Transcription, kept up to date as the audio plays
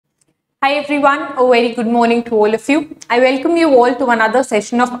Hi everyone, a very good morning to all of you. I welcome you all to another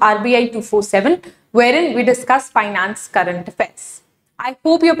session of RBI 247 wherein we discuss finance current affairs. I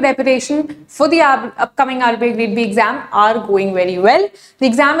hope your preparation for the upcoming RBI Grade B exam are going very well. The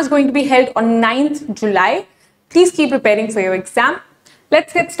exam is going to be held on 9th July. Please keep preparing for your exam.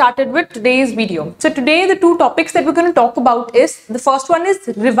 Let's get started with today's video. So today the two topics that we're going to talk about is, the first one is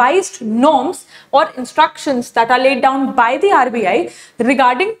revised norms or instructions that are laid down by the RBI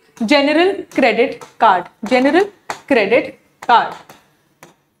regarding general credit card. And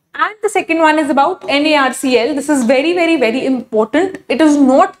the second one is about NARCL. This is very important. It is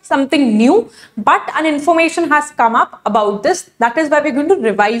not something new, but an information has come up about this. That is why we're going to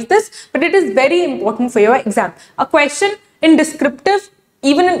revise this, but it is very important for your exam. A question in descriptive,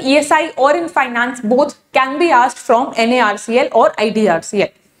 even in ESI or in finance, both can be asked from NARCL or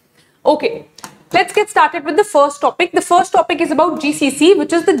IDRCL. Okay, let's get started with the first topic. The first topic is about GCC,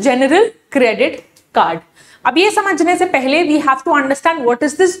 which is the General Credit Card. अब ये समझने से पहले we have to understand what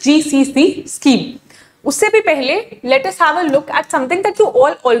is this GCC scheme. उससे भी पहले let us have a look at something that you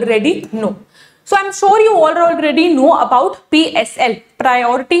all already know. So I'm sure you all already know about PSL,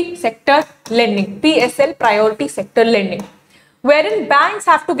 Priority Sector Lending. PSL, Priority Sector Lending, wherein banks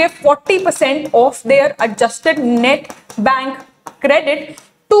have to give 40% of their adjusted net bank credit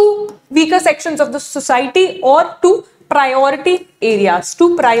to weaker sections of the society or to priority areas,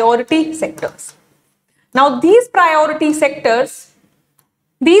 to priority sectors. Now these priority sectors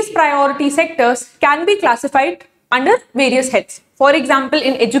can be classified under various heads. For example,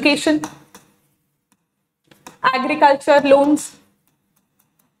 in education, agriculture loans,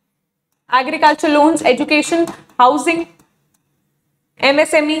 education, housing,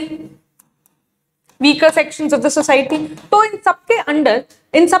 MSME, weaker sections of the society. तो इन सब के अंदर,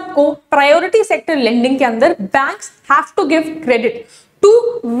 इन सबको priority sector lending के अंदर banks have to give credit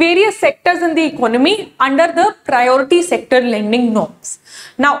to various sectors in the economy under the priority sector lending norms.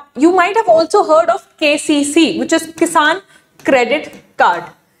 Now, you might have also heard of KCC, which is Kisan Credit Card.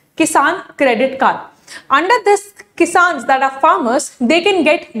 Kisan Credit Card. Under this, Kisans that are farmers, they can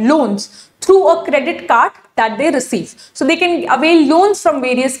get loans through a credit card that they receive. So they can avail loans from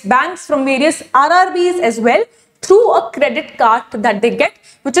various banks, from various RRBs as well, through a credit card that they get,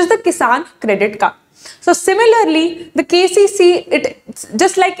 which is the Kisan Credit Card. So similarly, the KCC,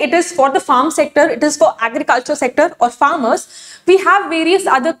 just like it is for the farm sector, it is for agriculture sector or farmers, we have various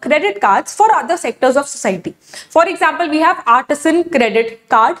other credit cards for other sectors of society. For example, we have Artisan Credit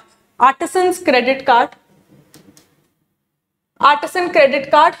Card, Artisan's Credit Card,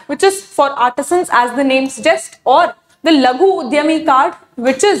 which is for artisans as the name suggests, or the Laghu Udyami card,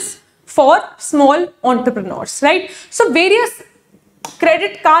 which is for small entrepreneurs, right? So various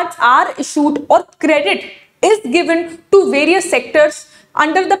credit cards are issued or credit is given to various sectors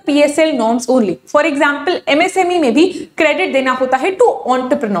under the PSL norms only. For example, MSME में भी credit देना होता है to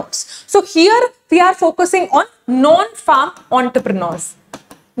entrepreneurs. So here we are focusing on non-farm entrepreneurs.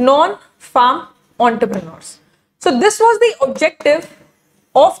 So this was the objective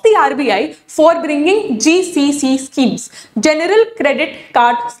of the RBI for bringing GCC schemes, General Credit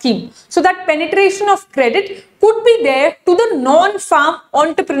Card Scheme, so that penetration of credit could be there to the non-farm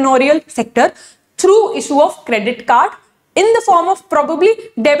entrepreneurial sector through issue of credit card in the form of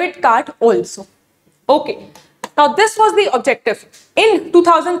probably debit card also. Okay. Now this was the objective. In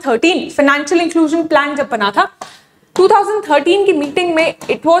 2013, Financial Inclusion Plan जब बना था, 2013 की meeting में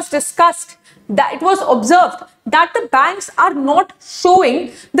it was discussed, that it was observed that the banks are not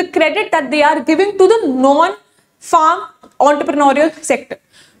showing the credit that they are giving to the non-farm entrepreneurial sector.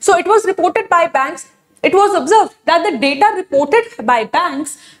 So it was reported by banks, it was observed that the data reported by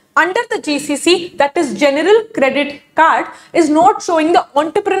banks under the GCC, that is General Credit Card, is not showing the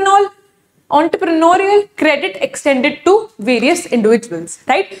entrepreneurial credit extended to various individuals,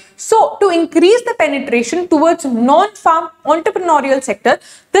 right? So to increase the penetration towards non-farm entrepreneurial sector,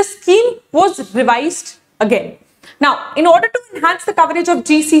 the scheme was revised again. Now, in order to enhance the coverage of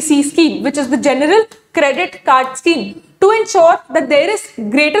GCC scheme, which is the General Credit Card Scheme, to ensure that there is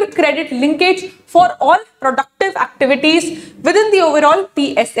greater credit linkage for all productive activities within the overall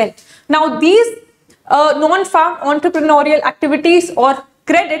PSL. Now, these non-farm entrepreneurial activities or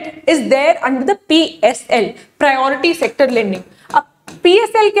credit is there under the PSL, Priority Sector Lending. अब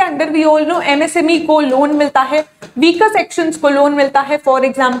PSL के अंदर we all know MSME को loan मिलता है, weaker sections को loan मिलता है, for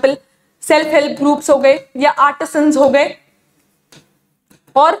example self help groups हो गए या artisans हो गए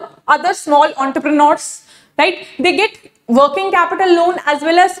or other small entrepreneurs, right? They get working capital loan as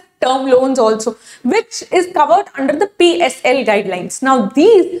well as term loans also, which is covered under the PSL guidelines. Now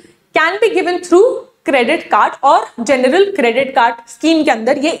these can be given through credit card और general credit card scheme के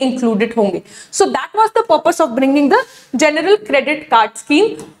अंदर ये included होंगे. So that was the purpose of bringing the general credit card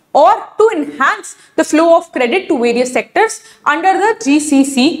scheme or to enhance the flow of credit to various sectors under the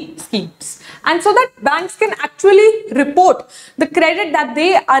GCC schemes, and so that banks can actually report the credit that they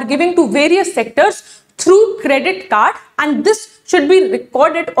are giving to various sectors through credit card, and this should be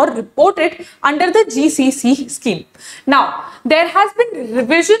recorded or reported under the GCC scheme. Now there has been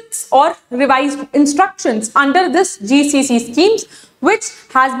revisions or revised instructions under this GCC schemes which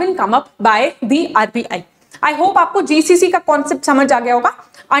has been come up by the RBI. I hope आपको GCC का concept समझ आ गया होगा.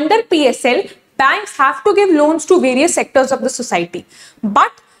 Under PSL, banks have to give loans to various sectors of the society,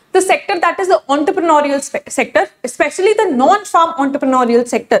 but the sector that is the entrepreneurial sector, especially the non-farm entrepreneurial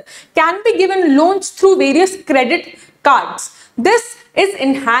sector, can be given loans through various credit cards. This is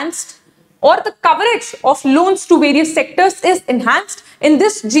enhanced, or the coverage of loans to various sectors is enhanced in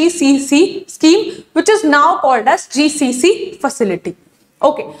this GCC scheme, which is now called as GCC facility.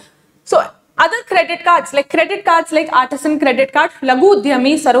 Okay, so other credit cards like artisan credit card, Laghu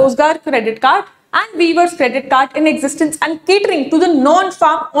Udyami Sarozgar credit card, and weavers credit card in existence and catering to the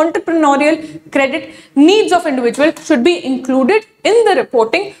non-farm entrepreneurial credit needs of individual should be included in the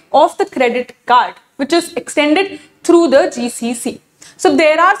reporting of the credit card, which is extended through the GCC. So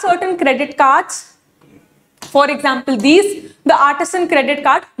there are certain credit cards, for example these, the artisan credit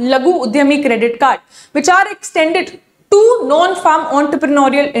card, Laghu Udyami credit card, which are extended to non-farm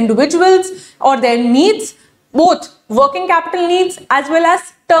entrepreneurial individuals or their needs, both working capital needs as well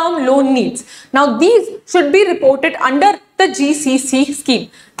as term loan needs. Now these should be reported under the GCC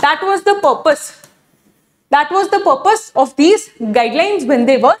scheme. That was the purpose. That was the purpose of these guidelines when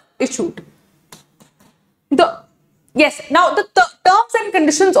they were issued. Now the terms and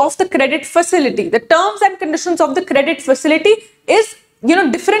conditions of the credit facility. The terms and conditions of the credit facility is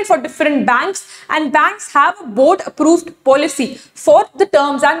different for different banks, and banks have a board approved policy for the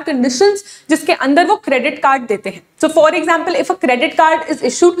terms and conditions जिसके अंदर वो credit card देते हैं. So for example, if a credit card is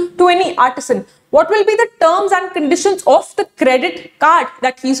issued to any artisan, what will be the terms and conditions of the credit card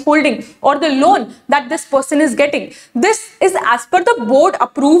that he is holding or the loan that this person is getting? This is as per the board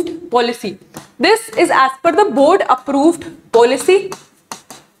approved policy. This is as per the board approved policy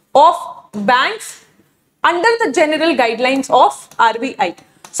of banks under the general guidelines of RBI.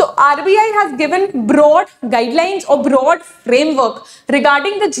 So RBI has given broad guidelines or broad framework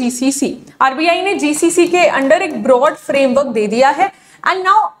regarding the GCC. RBI ने GCC के अंदर एक broad framework दे दिया है, and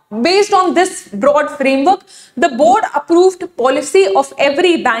now based on this broad framework, the board approved policy of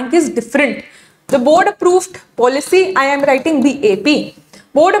every bank is different. The board approved policy, I am writing BAP.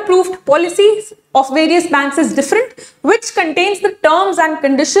 Board approved policies of various banks is different, which contains the terms and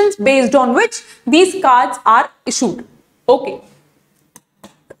conditions based on which these cards are issued. Okay.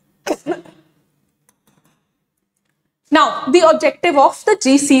 Now the objective of the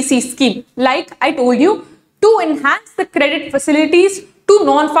GCC scheme, like I told you, to enhance the credit facilities to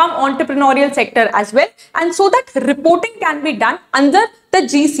non-farm entrepreneurial sector as well, and so that reporting can be done under the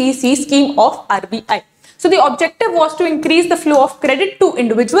GCC scheme of RBI. So the objective was to increase the flow of credit to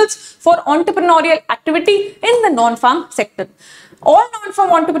individuals for entrepreneurial activity in the non-farm sector. All non-farm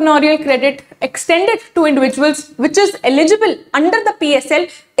entrepreneurial credit extended to individuals which is eligible under the PSL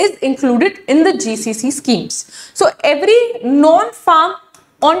is included in the GCC schemes. So every non-farm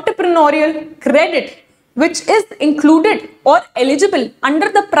entrepreneurial credit which is included or eligible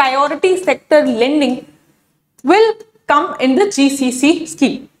under the priority sector lending will come in the GCC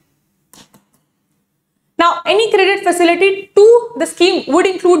scheme. Now, any credit facility to the scheme would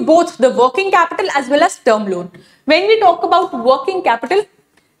include both the working capital as well as term loan. When we talk about working capital,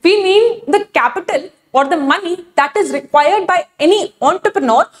 we mean the capital or the money that is required by any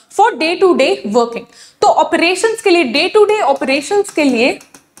entrepreneur for day-to-day working. तो operations के लिए, day-to-day operations के लिए,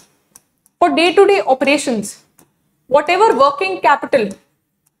 for day-to-day operations, whatever working capital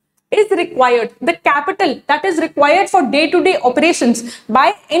is required, the capital that is required for day-to-day operations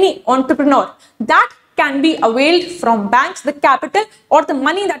by any entrepreneur, that can be availed from banks. The capital or the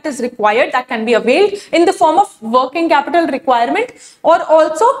money that is required, that can be availed in the form of working capital requirement or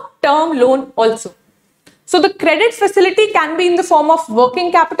also term loan also. So the credit facility can be in the form of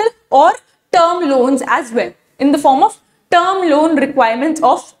working capital or term loans as well, in the form of term loan requirements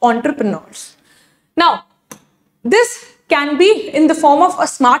of entrepreneurs. Now, this can be in the form of a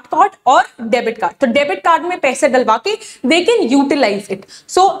smart card or debit card. So debit card में पैसे डलवा के they can utilize it.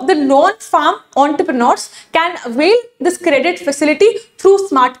 So the non-farm entrepreneurs can avail this credit facility through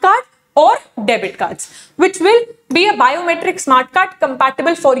smart card or debit cards, which will be a biometric smart card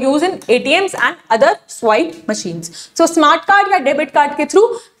compatible for use in ATMs and other swipe machines. So smart card या debit card के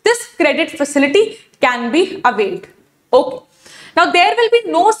through this credit facility can be availed. Okay. Now there will be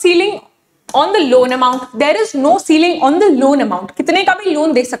no ceiling on the loan amount. There is no ceiling on the loan amount. कितने का भी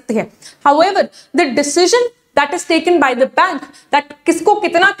loan दे सकते हैं. However, the decision that is taken by the bank that किसको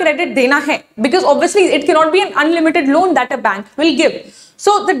कितना credit देना है, because obviously it cannot be an unlimited loan that a bank will give.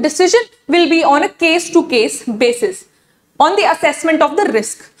 So the decision will be on a case-to-case basis on the assessment of the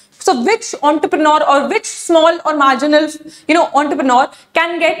risk. So which entrepreneur or which small or marginal, entrepreneur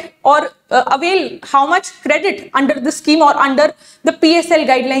can get or avail how much credit under the scheme or under the PSL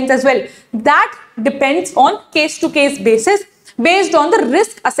guidelines as well. That depends on case-to-case basis based on the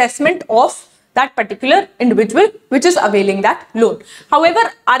risk assessment of that particular individual which is availing that loan. However,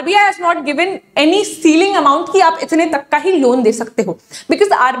 RBI has not given any ceiling amount कि आप इतने तक का ही loan दे सकते हो, because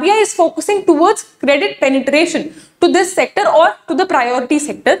the RBI is focusing towards credit penetration to this sector or to the priority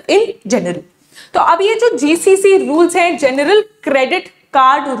sector in general. तो अब ये जो GCC rules हैं, General Credit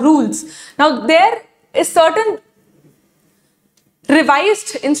Card Rules, now there is certain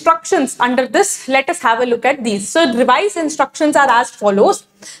revised instructions under this. Let us have a look at these. So revised instructions are as follows.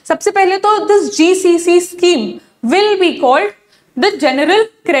 सबसे पहले तो this GCC scheme will be called the General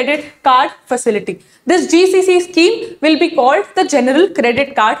Credit Card Facility. This GCC scheme will be called the General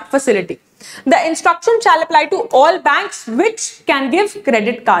Credit Card Facility. The instruction shall apply to all banks which can give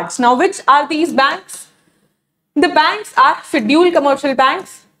credit cards. Now, which are these banks? The banks are scheduled commercial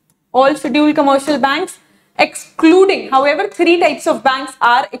banks, all scheduled commercial banks, excluding, however, three types of banks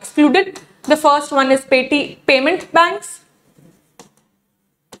are excluded. The first one is payment banks,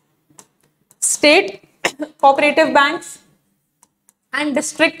 state cooperative banks, and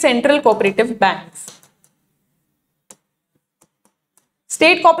district central cooperative banks.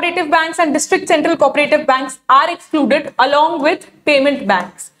 State cooperative banks and district central cooperative banks are excluded along with payment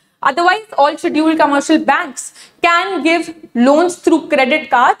banks. Otherwise, all scheduled commercial banks can give loans through credit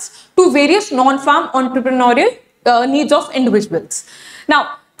cards to various non-farm entrepreneurial needs of individuals.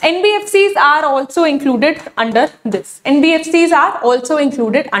 Now, NBFCs are also included under this. NBFCs are also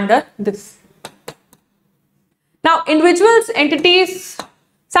included under this. Now, individuals, entities,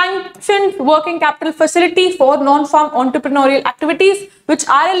 sanctioned working capital facility for non-farm entrepreneurial activities which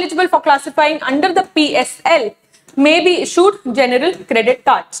are eligible for classifying under the PSL may be issued general credit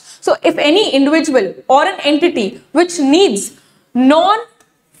cards. So if any individual or an entity which needs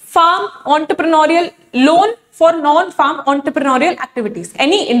non-farm entrepreneurial loan for non-farm entrepreneurial activities,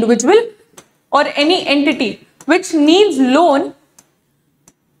 any individual or any entity which needs loan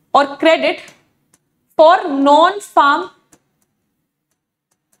or credit for non-farm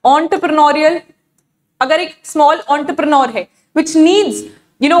entrepreneurial, अगर एक small entrepreneur है which needs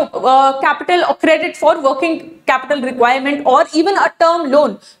capital or credit for working capital requirement or even a term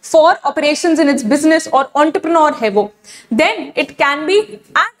loan for operations in its business or entrepreneur hai wo, then it can be,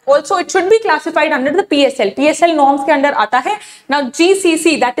 and also it should be classified under the PSL. PSL norms ke under aata hai. Now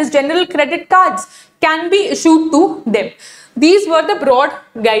GCC, that is general credit cards, can be issued to them. These were the broad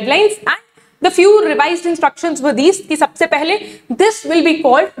guidelines and the few revised instructions were these कि सबसे पहले this will be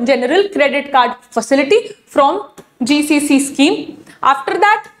called general credit card facility from GCC scheme. After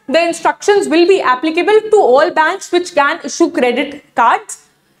that, the instructions will be applicable to all banks which can issue credit cards.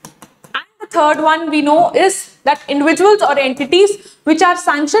 And the third one we know is that individuals or entities which are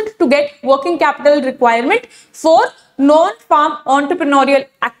sanctioned to get working capital requirement for non-farm entrepreneurial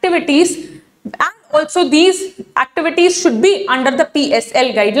activities, and also these activities should be under the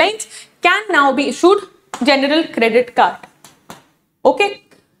PSL guidelines, can now be issued general credit card. Okay.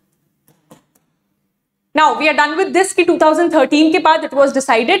 Now we are done with this कि 2013 के बाद it was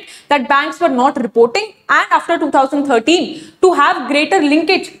decided that banks were not reporting, and after 2013 to have greater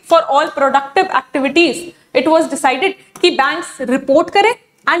linkage for all productive activities it was decided कि banks report करें,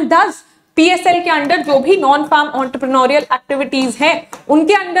 and thus PSL के अंदर जो भी non-farm entrepreneurial activities हैं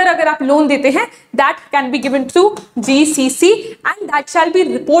उनके अंदर अगर आप लोन देते हैं that can be given to GCC and that shall be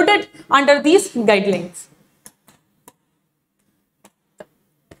reported under these guidelines.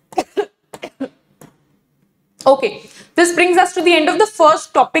 Okay, this brings us to the end of the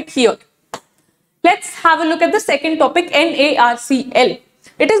first topic here. Let's have a look at the second topic, NARCL.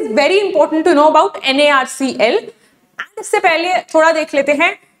 It is very important to know about NARCL. And इससे पहले थोड़ा देख लेते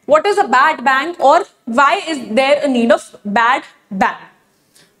हैं what is a bad bank or why is there a need of bad bank.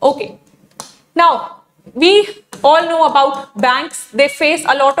 Okay, now we all know about banks. They face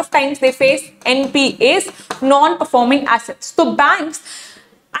a lot of times they face NPAs, non-performing assets. So banks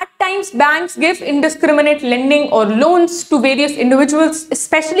At times, banks give indiscriminate lending or loans to various individuals,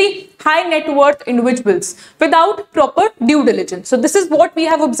 especially high net worth individuals, without proper due diligence. So this is what we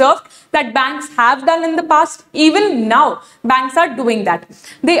have observed that banks have done in the past. Even now, banks are doing that.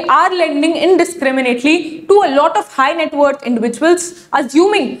 They are lending indiscriminately to a lot of high net worth individuals,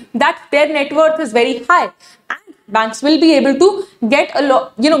 assuming that their net worth is very high, and banks will be able to get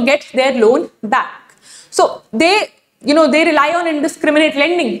get their loan back. So they rely on indiscriminate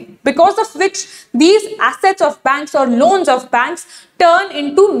lending, because of which these assets of banks or loans of banks turn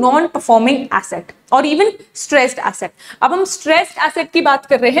into non-performing asset or even stressed asset. अब हम stressed asset की बात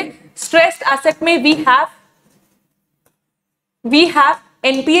कर रहे हैं. Stressed asset में we have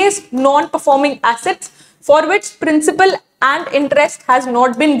NPAs, non-performing assets, for which principal and interest has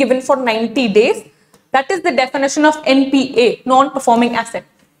not been given for 90 days. That is the definition of NPA, non-performing asset.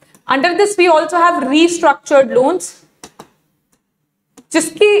 Under this we also have restructured loans,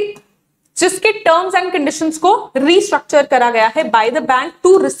 जिसके terms and conditions को restructure करा गया है by the bank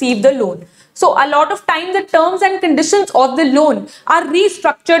to receive the loan. So a lot of time the terms and conditions of the loan are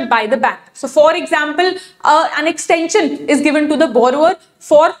restructured by the bank. So for example, an extension is given to the borrower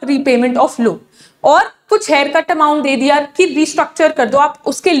for repayment of loan, और कुछ hair cut amount दे दिया कि restructure कर दो आप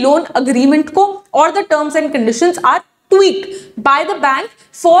उसके loan agreement को, और the terms and conditions are tweaked by the bank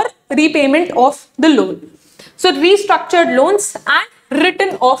for repayment of the loan. So restructured loans and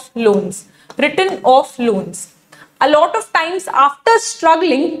written off loans. A lot of times, after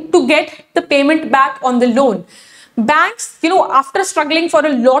struggling to get the payment back on the loan, banks, after struggling for a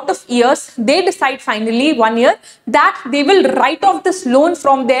lot of years, they decide finally 1 year that they will write off this loan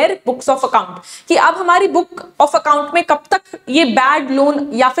from their books of account. कि अब हमारी book of account में कब तक ये bad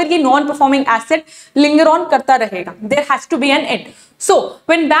loan या फिर ये non-performing asset linger on करता रहेगा. There has to be an end. So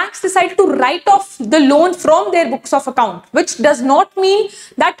when banks decide to write off the loan from their books of account, which does not mean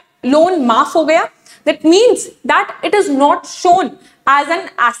that loan माफ हो गया, that means that it is not shown as an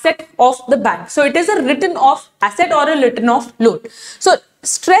asset of the bank. So it is a written off asset or a written off loan. So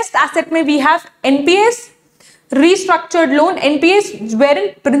stressed asset में we have NPAs, restructured loan, NPAs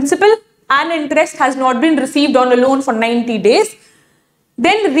wherein principal and interest has not been received on a loan for 90 days.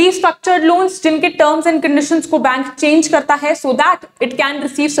 Then restructured loans जिनके terms and conditions को bank change करता है so that it can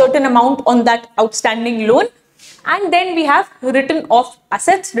receive certain amount on that outstanding loan. And then we have written off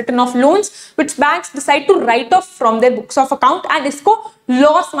assets, written off loans, which banks decide to write off from their books of account, and इसको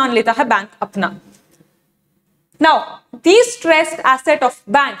loss मान लेता है bank अपना. Now, these stressed asset of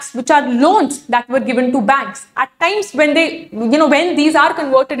banks, which are loans that were given to banks, at times when they, when these are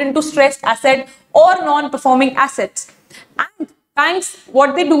converted into stressed asset or non-performing assets, and banks,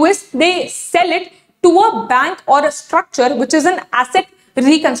 what they do is they sell it to a bank or a structure which is an asset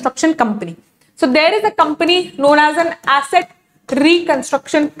reconstruction company. So there is a company known as an asset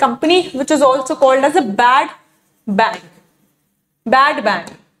reconstruction company, which is also called as a bad bank. Bad bank.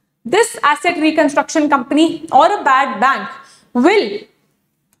 This asset reconstruction company or a bad bank will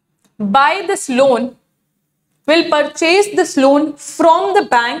buy this loan, will purchase this loan from the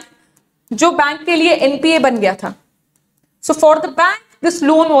bank जो bank के लिए NPA बन गया था. So for the bank, this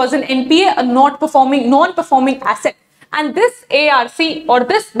loan was an NPA, a non-performing asset, and this ARC or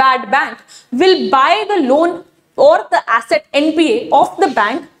this bad bank will buy the loan or the asset NPA of the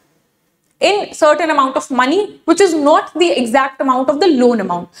bank in certain amount of money, which is not the exact amount of the loan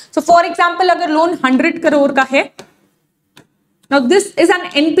amount. So for example, अगर loan 100 crore का है, now this is an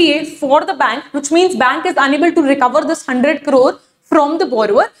NPA for the bank, which means bank is unable to recover this 100 crore from the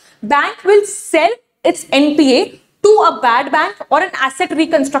borrower. Bank will sell its NPA to a bad bank or an asset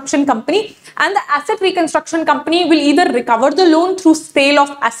reconstruction company, and the asset reconstruction company will either recover the loan through sale of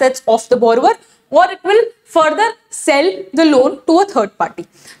assets of the borrower, or it will further sell the loan to a third party.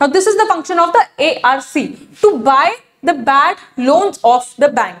 Now this is the function of the ARC, to buy the bad loans of the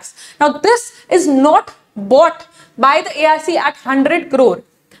banks. Now this is not bought by the ARC at 100 crore.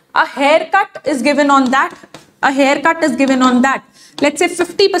 A haircut is given on that. Let's say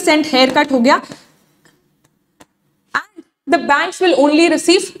 50% haircut हो गया, and the banks will only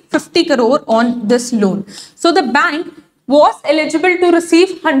receive 50 crore on this loan. So the bank was eligible to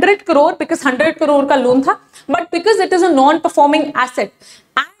receive 100 crore because 100 crore का loan था, but because it is a non-performing asset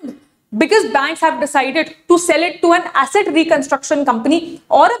and because banks have decided to sell it to an asset reconstruction company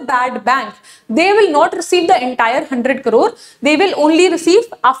or a bad bank, they will not receive the entire 100 crore. They will only receive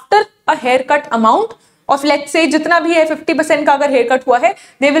after a haircut amount of, let's say, जितना भी है 50% का अगर haircut हुआ है,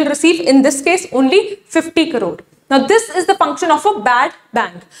 they will receive in this case only 50 crore. Now this is the function of a bad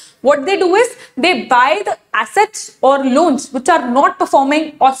bank. What they do is they buy the assets or loans which are not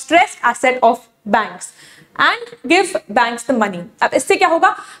performing or stressed asset of banks, and give banks the money. अब इससे क्या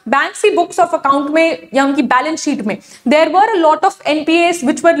होगा, banks की books of account में या उनकी balance sheet में there were a lot of NPAs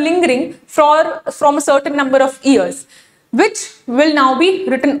which were lingering from a certain number of years, which will now be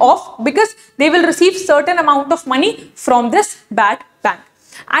written off because they will receive certain amount of money from this bad bank.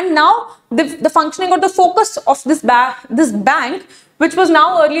 And now the functioning or the focus of this bank, which was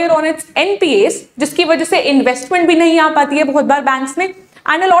now earlier on its NPAs, जिसकी वजह से investment भी नहीं आ पाती है बहुत बार banks में,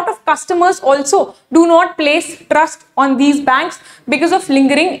 and a lot of customers also do not place trust on these banks because of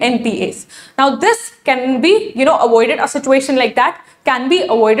lingering NPAs. Now this can be, avoided. A situation like that can be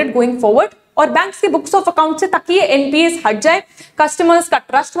avoided going forward. और banks के books of account से ताकि ये NPS हट जाए, customers का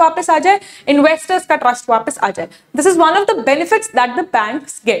trust वापस आ जाए, इन्वेस्टर्स का ट्रस्ट वापस आ जाए. This is one of the benefits that the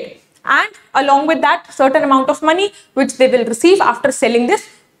banks gate, and along with that certain amount of money which they will receive after selling this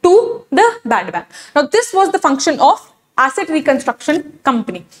to the bad bank. Now this was the function of asset reconstruction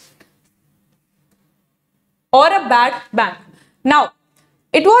company or a bad bank. Now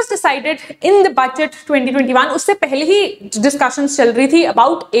it was decided in the budget 2021, उससे पहले ही discussions चल रही थी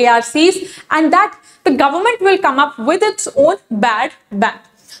about ARCs and that the government will come up with its own bad bank.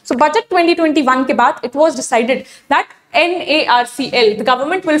 So budget 2021 के बाद it was decided that NARCL, the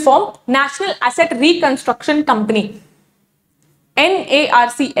government will form National Asset Reconstruction Company.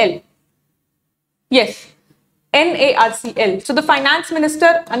 NARCL. Yes, NARCL. So the finance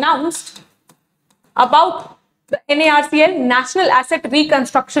minister announced about the NARCL, National Asset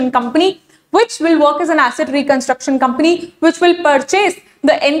Reconstruction Company, which will work as an asset reconstruction company, which will purchase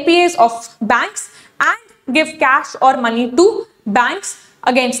the NPAs of banks and give cash or money to banks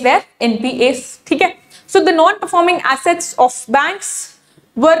against their NPAs. ठीक है? So the non-performing assets of banks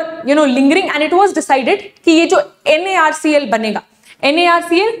were, lingering, and it was decided कि ये जो NARCL बनेगा,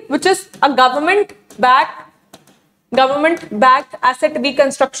 NARCL, which is a government-backed asset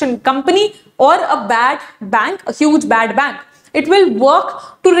reconstruction company or a bad bank, a huge bad bank. It will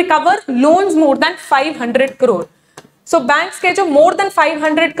work to recover loans more than 500 crore. So banks के जो more than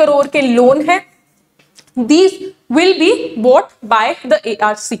 500 crore के loan है, these will be bought by the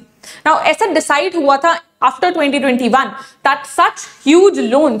ARC. Now ऐसा decide हुआ था after 2021 that such huge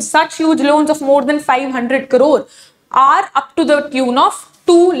loans of more than 500 crore are up to the tune of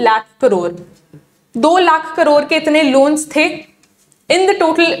 2 lakh crore. 2 lakh crore के इतने loans थे in the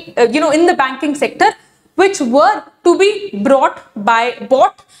total, in the banking sector, which were to be bought by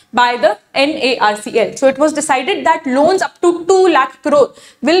the NARCL. So it was decided that loans up to 2 lakh crore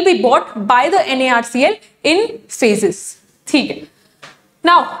will be bought by the NARCL in phases. ठीक है.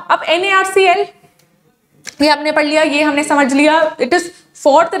 Now अब NARCL ये हमने पढ़ लिया, ये हमने समझ लिया. It is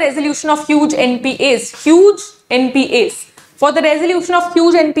for the resolution of huge NPAs. For the resolution of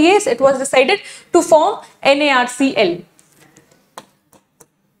huge NPAs, it was decided to form NARCL.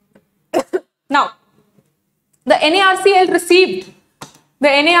 Now, the NARCL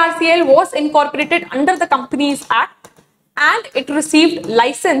was incorporated under the Companies Act and it received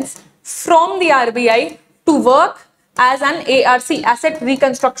license from the RBI to work as an ARC, asset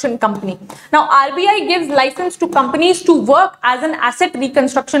reconstruction company. Now RBI gives license to companies to work as an asset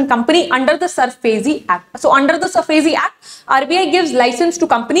reconstruction company under the SEBI Act. So under the SEBI Act, RBI gives license to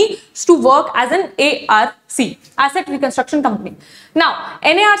companies to work as an ARC, asset reconstruction company. Now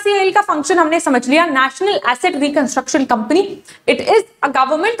NARCL का function हमने समझ लिया, National Asset Reconstruction Company. It is a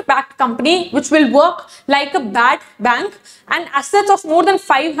government-backed company which will work like a bad bank, and assets of more than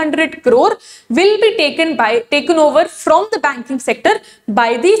 500 crore will be taken over from the banking sector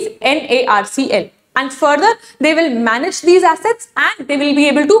by these NARCL, and further they will manage these assets and they will be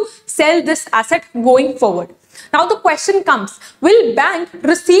able to sell this asset going forward. Now the question comes, will bank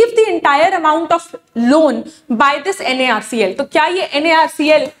receive the entire amount of loan by this NARCL? तो क्या ये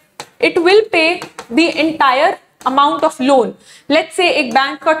NARCL it will pay the entire amount of loan? Let's say एक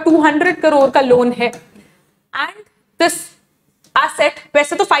bank का 200 करोड़ का loan है and this asset,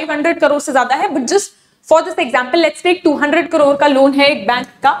 वैसे तो 500 करोड़ से ज्यादा है, but just for this example let's take 200 crore का लोन है एक बैंक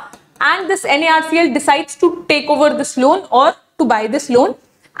का, and this NARCL decides to take over this loan or to buy this loan,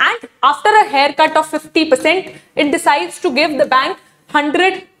 and after a haircut of 50% it decides to give the bank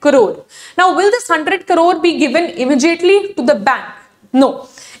 100 crore. Now will this 100 crore be given immediately to the bank? No,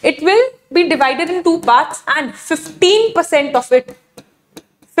 it will be divided in two parts, and 15% of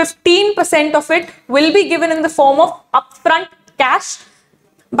it will be given in the form of upfront cash.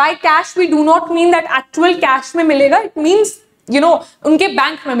 By cash we do not mean that actual cash में मिलेगा, it means उनके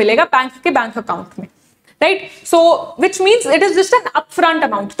bank में मिलेगा, bank के bank account में, right? So which means it is just an upfront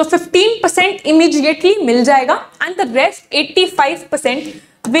amount. तो 15% immediately मिल जाएगा and the rest 85%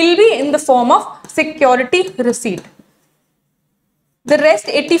 will be in the form of security receipt. The rest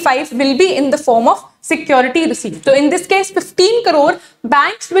 85 will be in the form of security receipt. So in this case 15 crore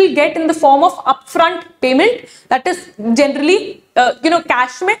banks will get in the form of upfront payment, that is generally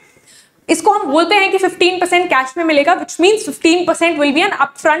cash में. इसको हम बोलते हैं कि 15% cash में मिलेगा, which means 15% will be an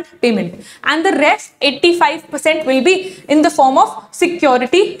upfront payment and the rest 85% will be in the form of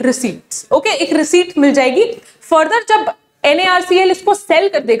security receipts. Okay, एक receipt मिल जाएगी. Further जब NARCL इसको sell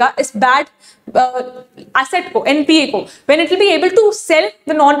कर देगा इस bad asset को, NPA को, when it will be able to sell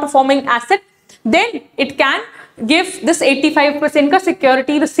the non-performing asset, then it can give this 85% का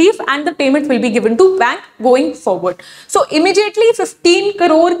security receipt and the payment will be given to bank going forward. So immediately 15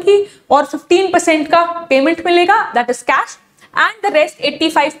 crore की और 15% का payment मिलेगा, that is cash, and the rest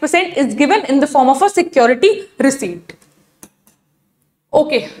 85% is given in the form of a security receipt.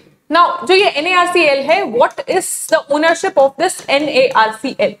 Okay. Now जो ये NARCL है, what is the ownership of this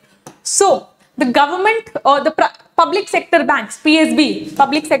NARCL? So the government or the public sector banks, PSB,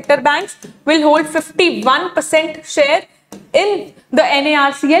 public sector banks will hold 51% share in the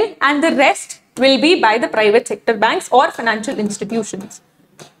NARCL and the rest will be by the private sector banks or financial institutions.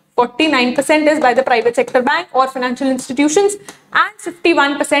 49% is by the private sector bank or financial institutions and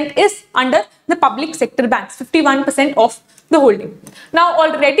 51% is under the public sector banks, 51% of the holding. Now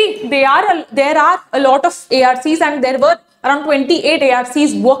already there are a lot of ARCs and there were around 28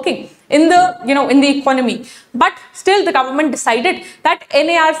 ARCs working in the in the economy, but still the government decided that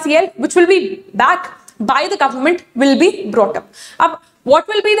NARCL, which will be backed by the government, will be brought up. What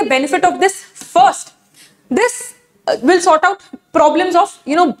will be the benefit of this? First, this will sort out problems of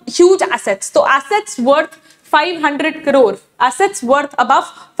huge assets. So assets worth 500 crore, assets worth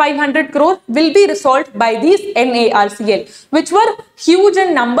above 500 crore will be resolved by these NARCL, which were huge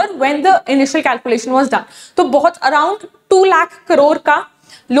in number when the initial calculation was done. So बहुत around 2 lakh crore का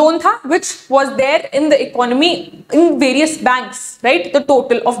loan tha, which was there in the economy in various banks, right? The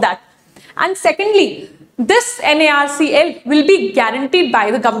total of that. And secondly, this NARCL will be guaranteed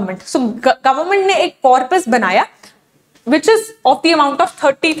by the government. So government ने एक corpus बनाया, which is of the amount of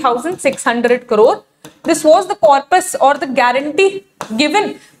 30,600 crore. This was the corpus or the guarantee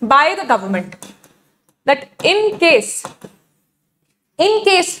given by the government that in case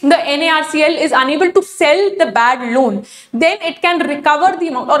the NARCL is unable to sell the bad loan, then it can recover the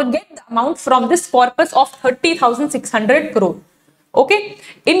amount or get the amount from this corpus of 30,600 crore. Okay,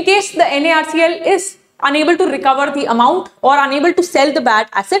 in case the NARCL is unable to recover the amount or unable to sell the bad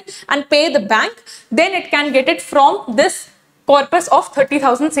asset and pay the bank, then it can get it from this corpus of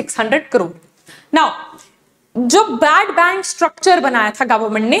 30,600 crore. Now, जो bad bank structure बनाया था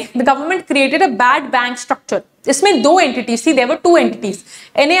government ने, the government created a bad bank structure. इसमें दो entities थी, there were two entities,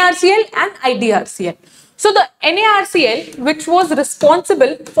 NARCL and IDRCL. So the NARCL, which was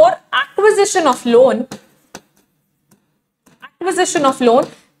responsible for acquisition of loan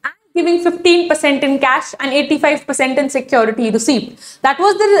and giving 15% in cash and 85% in security receipt. That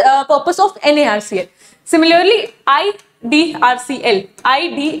was the purpose of NARCL. Similarly, IDRCL.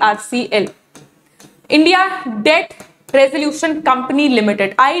 India Debt Resolution Company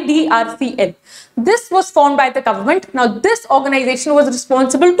Limited, IDRCL. This was formed by the government. Now, this organization was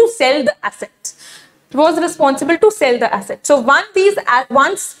responsible to sell the assets. So,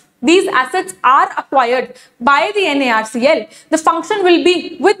 once these assets are acquired by the NARCL, the function will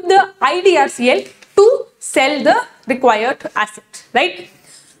be with the IDRCL to sell the required asset, right?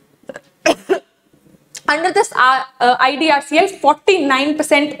 Under this IDRCL,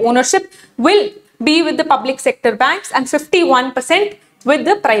 49% ownership will be with the public sector banks and 51% with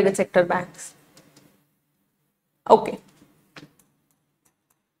the private sector banks. Okay.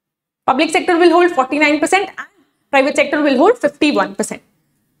 Public sector will hold 49% and private sector will hold 51%.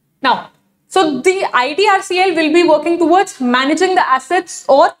 Now, so the IDRCL will be working towards managing the assets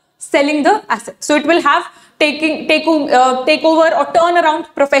or selling the assets. So it will have takeover or turnaround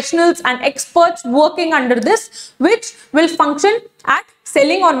professionals and experts working under this, which will function at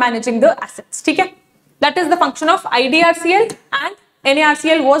selling or managing the assets. Okay? That is the function of IDRCL, and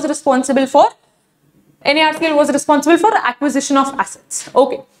NARCL was responsible for acquisition of assets.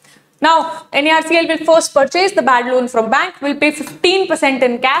 Okay. Now, NARCL will first purchase the bad loan from bank, will pay 15%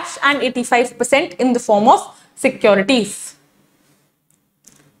 in cash and 85% in the form of securities.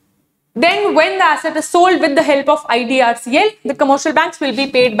 Then when the asset is sold with the help of IDRCL, the commercial banks will be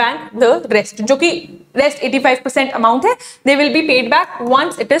paid back the rest. जो कि rest 85% amount है, they will be paid back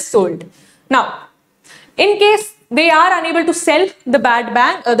once it is sold. Now, in case they are unable to sell the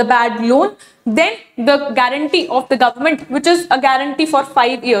bad loan, then the guarantee of the government, which is a guarantee for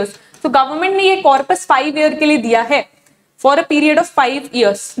 5 years. So government ने ये corpus 5 year के लिए दिया है for a period of 5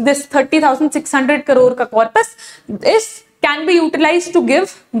 years. This 30,600 crore का corpus is can be utilized to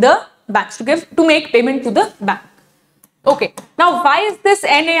give the banks, to make payment to the bank. Okay, now why is this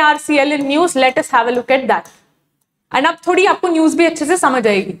NARCL in news? Let us have a look at that. And अब थोड़ी आपको news भी अच्छे से समझ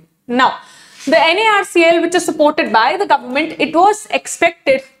आएगी. Now, the NARCL which is supported by the government, it was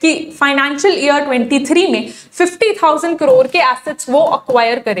expected कि financial year 23 में 50,000 करोड़ के assets वो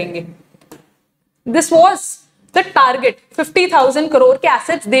acquire करेंगे. This was the target. 50,000 crore के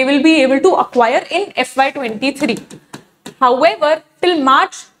assets they will be able to acquire in FY23. However, till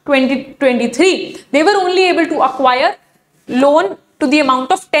March 2023, they were only able to acquire loan to the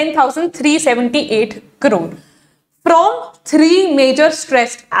amount of 10,378 crore from three major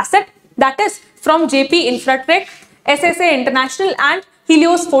stressed assets, that is from JP Infratech, SSA International and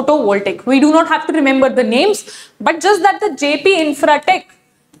Helios Photovoltaic. We do not have to remember the names, but just that the JP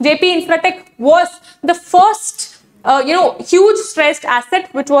Infratech was the first huge stressed asset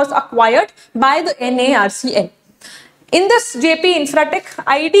which was acquired by the NARCL. In this JP Infratech,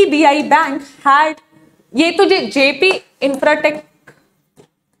 IDBI Bank had, ये तो JP Infratech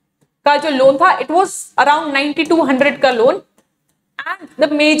का जो loan था, it was around 9,200 का loan, and the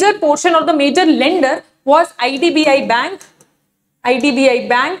major portion or the major lender was IDBI Bank. IDBI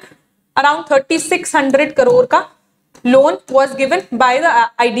Bank, around 3,600 crore का loan was given by the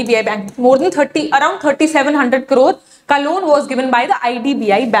IDBI Bank. More than around 3,700 crore का loan was given by the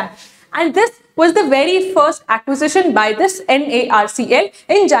IDBI Bank. And this was the very first acquisition by this NARCL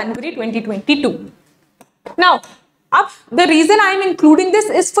in January 2022. Now, the reason I am including this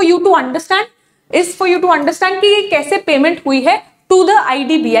is for you to understand कि ये कैसे payment हुई है to the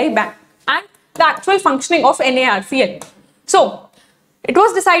IDBI Bank and the actual functioning of NARCL. So, it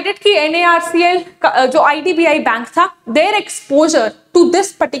was decided कि NARCL जो IDBI Bank था, their exposure to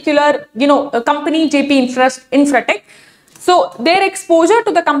this particular company JP Infratech, so their exposure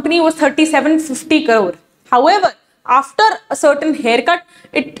to the company was 3,750 crore. However, after a certain haircut,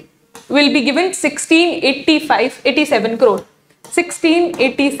 it will be given 1,687 crore.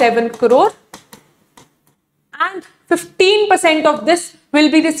 1,687 crore, and 15% of this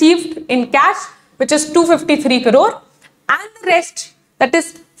will be received in cash, which is 253 crore, and the rest, that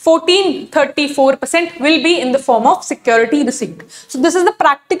is 1434%, will be in the form of security receipt. So this is the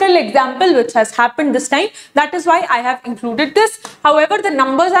practical example which has happened this time. That is why I have included this. However, the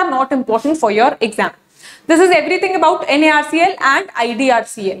numbers are not important for your exam. This is everything about NARCL and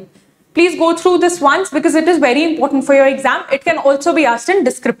IDRCL. Please go through this once because it is very important for your exam. It can also be asked in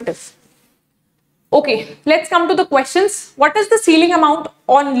descriptive. Okay, let's come to the questions. What is the ceiling amount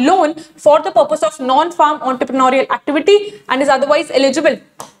on loan for the purpose of non-farm entrepreneurial activity and is otherwise eligible?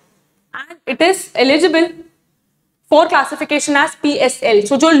 And it is eligible for classification as PSL.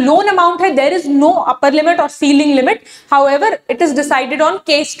 So, जो loan amount है, there is no upper limit or ceiling limit. However, it is decided on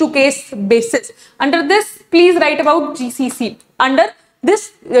case-to-case basis. Under this, please write about GCC. Under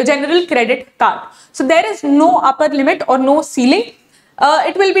this general credit card. So, there is no upper limit or no ceiling.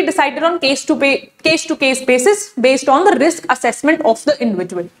 It will be decided on case-to-case basis based on the risk assessment of the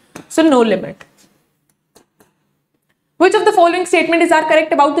individual. So, no limit. Which of the following statements are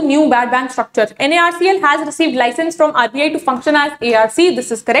correct about the new bad bank structure? NARCL has received license from RBI to function as ARC.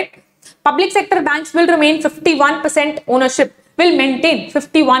 This is correct. Public sector banks will remain 51% ownership, will maintain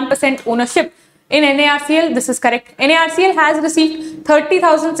 51% ownership in NARCL. This is correct. NARCL has received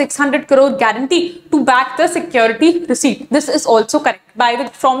 30,600 crore guarantee to back the security receipt. This is also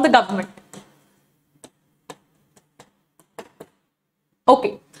correct from the government.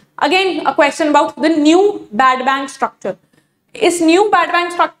 Okay. Again, a question about the new bad bank structure. Is new bad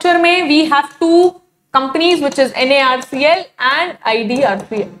bank structure mein we have two companies, which is NARCL and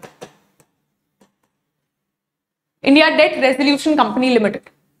IDRCL. India Debt Resolution Company Limited.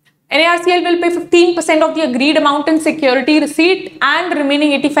 NARCL will pay 15% of the agreed amount in security receipt and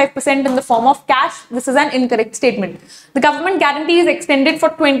remaining 85% in the form of cash. This is an incorrect statement. The government guarantee is extended for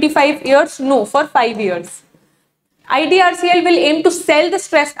 25 years. No, for 5 years. IDRCL will aim to sell the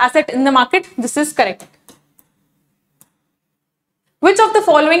stressed asset in the market. This is correct. Which of the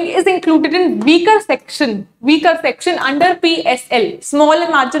following is included in weaker section under PSL? Small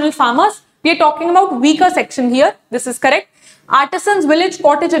and marginal farmers. We are talking about weaker section here. This is correct. Artisans, village,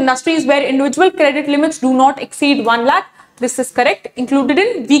 cottage industries where individual credit limits do not exceed 1 lakh. This is correct. Included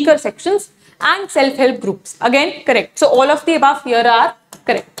in weaker sections. And self-help groups. Again, correct. So all of the above here are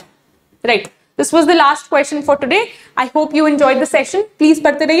correct. Right. This was the last question for today. I hope you enjoyed the session. Please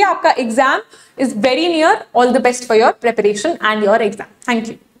पढ़ते रहिए. आपका exam is very near. All the best for your preparation and your exam. Thank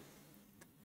you.